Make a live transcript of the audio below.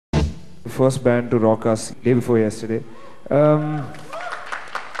the first band to rock us day before yesterday. And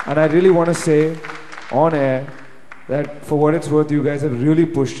I really want to say on air that for what it's worth, you guys have really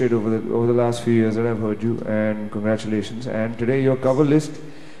pushed it over the last few years that I've heard you, and congratulations. And today your cover list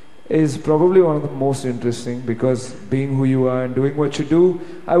is probably one of the most interesting, because being who you are and doing what you do,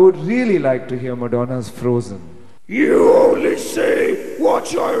 I would really like to hear Madonna's Frozen. You only see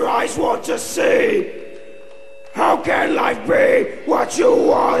what your eyes want to see. How can life be what you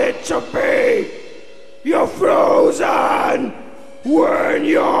want it to be? You're frozen when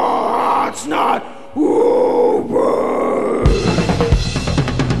your heart's not open.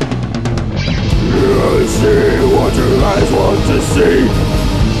 You only see what your eyes want to see.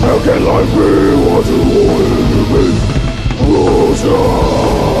 How can life be what you want it to be? Frozen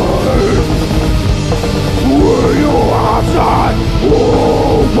when your heart's not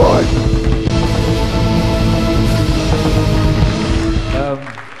open.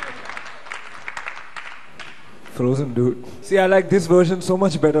 Frozen, dude. See, I like this version so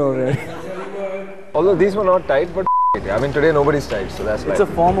much better already. Although these were not tight, but I mean today nobody's tight, so that's like... It's a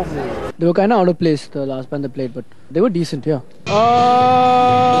form of music. They were kind of out of place, the last band they played, but they were decent, yeah.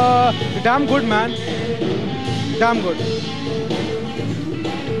 Damn good, man. Damn good.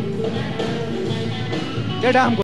 They're damn good.